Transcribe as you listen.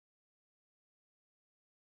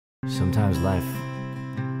Sometimes life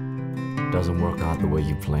doesn't work out the way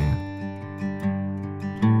you plan.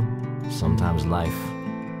 Sometimes life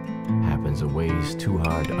happens in ways too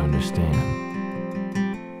hard to understand.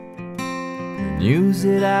 The news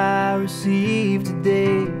that I received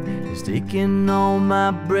today is taking all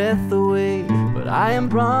my breath away, but I am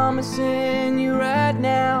promising you right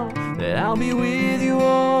now that I'll be with you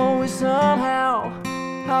always somehow.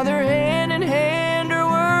 How they're hand in hand or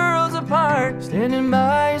worlds apart, standing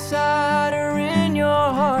by your side or in your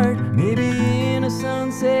heart, maybe in a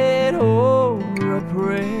sunset or a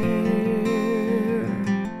prayer.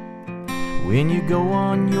 When you go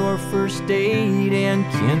on your first date and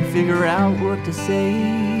can't figure out what to say,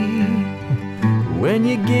 when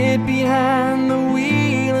you get behind the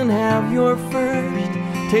wheel and have your first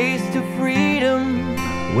taste of freedom,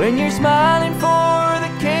 when you're smiling for the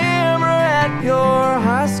camera at your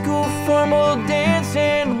high school formal dance,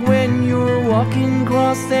 and when you're walking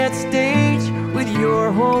across that stage with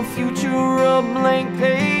your whole future a blank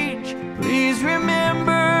page, please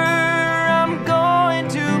remember I'm going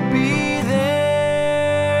to be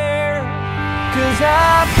there. 'Cause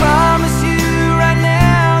I promise you right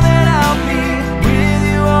now that I'll be with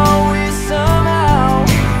you always somehow.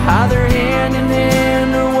 Either hand in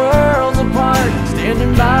hand or worlds apart,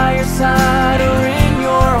 standing by your side or in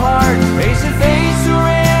your heart, face to face or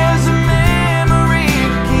as a memory.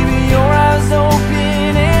 Keep your eyes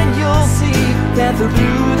open and you'll see that through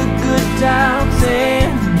the good times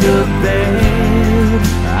and the bad,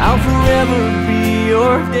 I'll forever be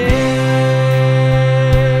your dad.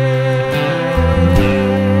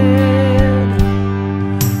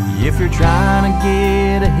 If you're trying to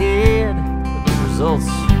get ahead, but the results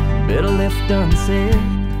better left unsaid,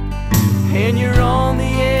 and you're on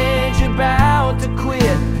the edge about to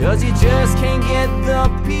quit 'cause you just can't get the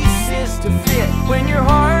pieces to fit, when your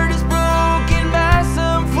heart is broken by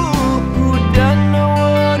some fool who doesn't know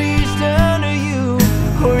what he's done to you,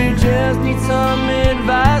 or you just need some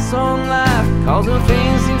advice on life 'cause when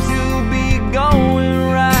things seem to be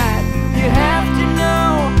going right, you have to know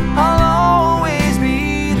I'll always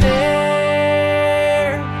be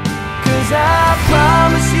there. 'Cause I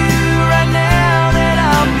promise you right now that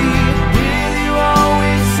I'll be with you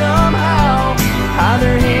always somehow.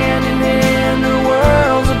 Either hand in hand or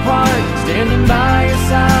worlds apart, standing by your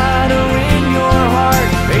side or in your heart,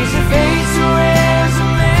 face to face or as a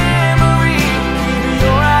memory. Keep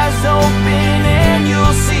your eyes open and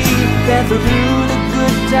you'll see that through the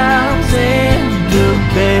good times and the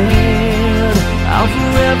bad, I'll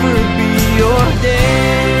forever be